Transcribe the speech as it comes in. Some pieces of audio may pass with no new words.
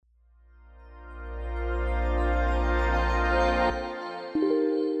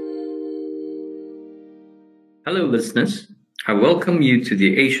Hello, listeners. I welcome you to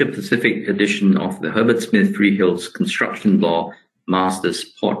the Asia Pacific edition of the Herbert Smith Freehills Construction Law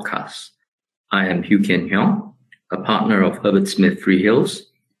Masters podcast. I am Hugh Kian Hiong, a partner of Herbert Smith Freehills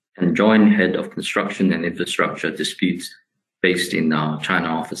and joint head of construction and infrastructure disputes based in our China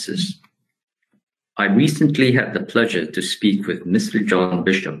offices. I recently had the pleasure to speak with Mr. John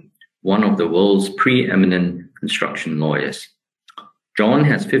Bishop, one of the world's preeminent construction lawyers. John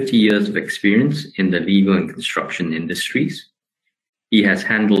has 50 years of experience in the legal and construction industries. He has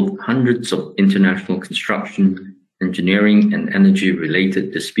handled hundreds of international construction, engineering, and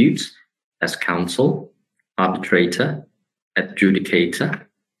energy-related disputes as counsel, arbitrator, adjudicator,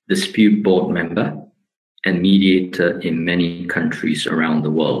 dispute board member, and mediator in many countries around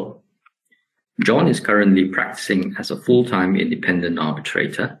the world. John is currently practicing as a full-time independent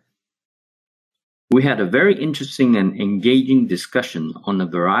arbitrator. We had a very interesting and engaging discussion on a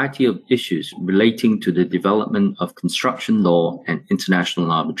variety of issues relating to the development of construction law and international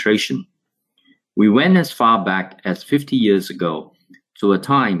arbitration. We went as far back as 50 years ago to a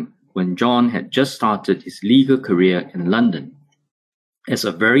time when John had just started his legal career in London as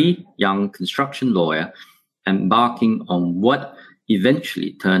a very young construction lawyer, embarking on what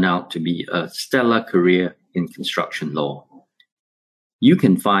eventually turned out to be a stellar career in construction law. You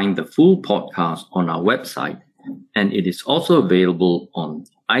can find the full podcast on our website, and it is also available on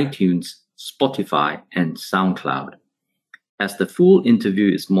iTunes, Spotify, and SoundCloud. As the full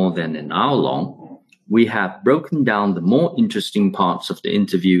interview is more than an hour long, we have broken down the more interesting parts of the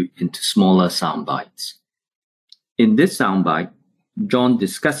interview into smaller sound bites. In this soundbite, John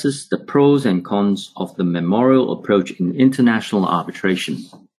discusses the pros and cons of the memorial approach in international arbitration.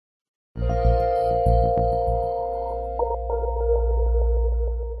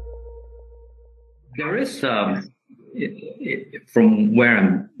 There is, from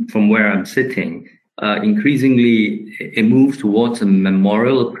where I'm sitting, increasingly a move towards a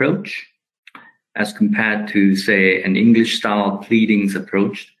memorial approach, as compared to, say, an English-style pleadings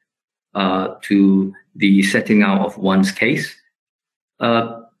approach to the setting out of one's case.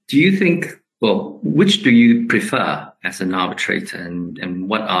 Do you think? Well, which do you prefer as an arbitrator, and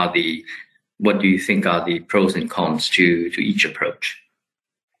what do you think are the pros and cons to each approach?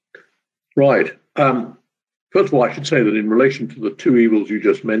 Right. First of all, I should say that in relation to the two evils you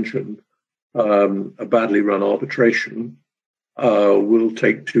just mentioned, a badly run arbitration will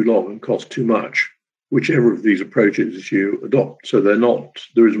take too long and cost too much, whichever of these approaches you adopt. So there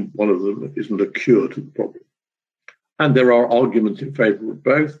isn't one of them that isn't a cure to the problem. And there are arguments in favor of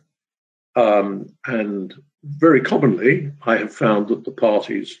both. And very commonly, I have found that the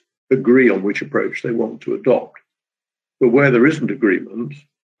parties agree on which approach they want to adopt. But where there isn't agreement,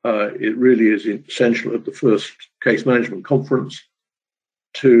 it really is essential at the first case management conference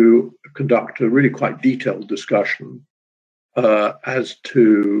to conduct a really quite detailed discussion as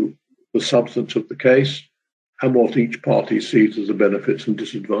to the substance of the case and what each party sees as the benefits and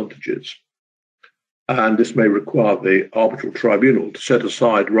disadvantages. And this may require the arbitral tribunal to set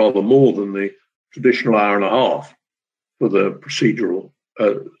aside rather more than the traditional hour and a half for the procedural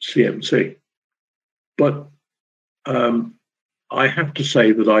CMC. But I have to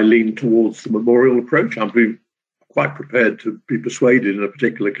say that I lean towards the memorial approach. I'm quite prepared to be persuaded in a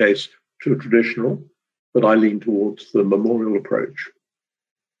particular case to a traditional, but I lean towards the memorial approach.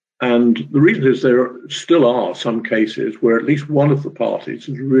 And the reason is there still are some cases where at least one of the parties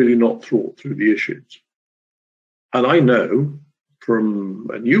has really not thought through the issues. And I know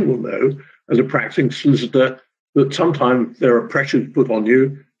and you will know, as a practicing solicitor, that sometimes there are pressures put on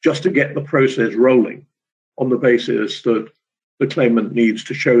you just to get the process rolling on the basis that the claimant needs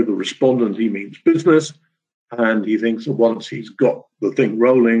to show the respondent he means business, and he thinks that once he's got the thing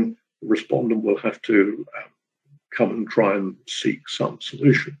rolling, the respondent will have to come and try and seek some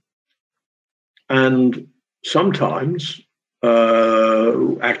solution. And sometimes,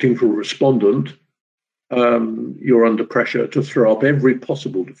 acting for a respondent, you're under pressure to throw up every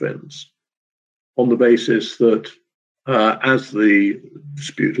possible defense on the basis that as the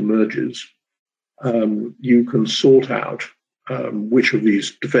dispute emerges, you can sort out which of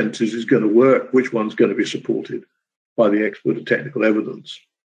these defenses is going to work, which one's going to be supported by the expert or technical evidence.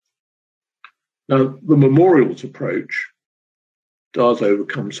 Now, the memorials approach does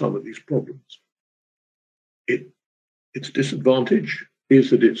overcome some of these problems. Its disadvantage is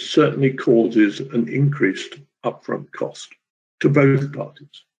that it certainly causes an increased upfront cost to both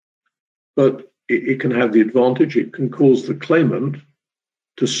parties. But it can have the advantage, it can cause the claimant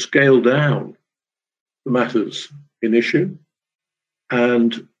to scale down the matters in issue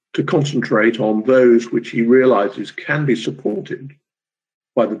and to concentrate on those which he realizes can be supported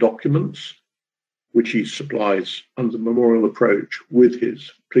by the documents which he supplies under the memorial approach with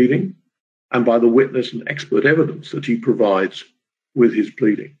his pleading, and by the witness and expert evidence that he provides with his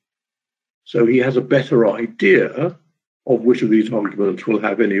pleading. So he has a better idea of which of these arguments will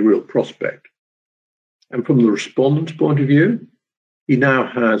have any real prospect. And from the respondent's point of view, he now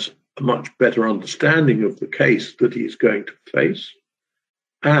has a much better understanding of the case that he's going to face.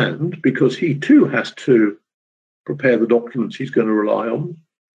 And because he too has to prepare the documents he's going to rely on,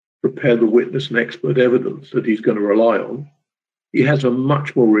 prepare the witness and expert evidence that he's going to rely on, he has a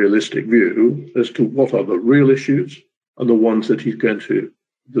much more realistic view as to what are the real issues and the ones that he's going to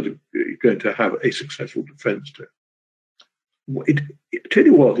have a successful defense to. Tell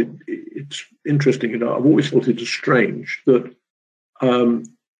you what, it's interesting. I've always thought it is strange that,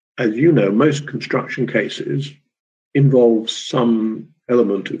 as you know, most construction cases involve some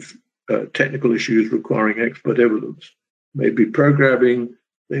element of technical issues requiring expert evidence. They may be programming,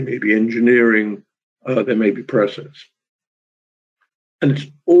 they may be engineering, they may be process. And it's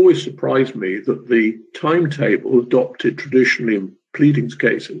always surprised me that the timetable adopted traditionally in pleadings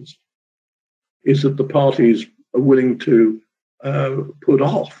cases is that the parties are willing to put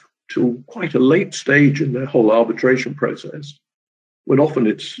off to quite a late stage in their whole arbitration process, when often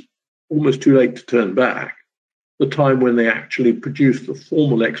it's almost too late to turn back, the time when they actually produce the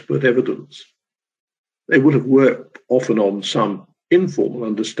formal expert evidence. They would have worked often on some informal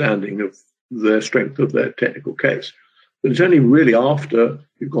understanding of the strength of their technical case. But it's only really after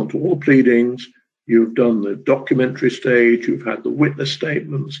you've gone to all the pleadings, you've done the documentary stage, you've had the witness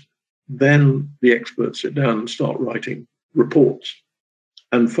statements, then the experts sit down and start writing reports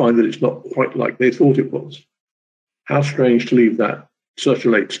and find that it's not quite like they thought it was. How strange to leave that such a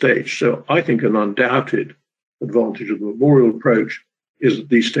late stage. So I think an undoubted advantage of the memorial approach is that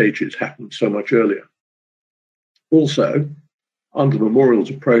these stages happen so much earlier. Also, under the memorial's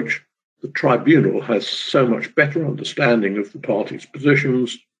approach, the tribunal has so much better understanding of the parties'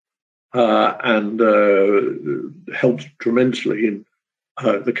 positions and helps tremendously in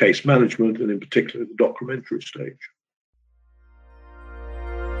the case management and in particular the documentary stage.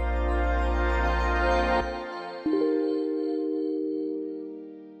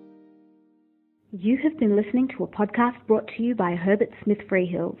 You have been listening to a podcast brought to you by Herbert Smith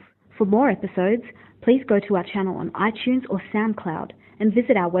Freehills. For more episodes, please go to our channel on iTunes or SoundCloud and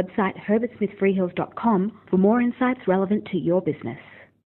visit our website herbertsmithfreehills.com for more insights relevant to your business.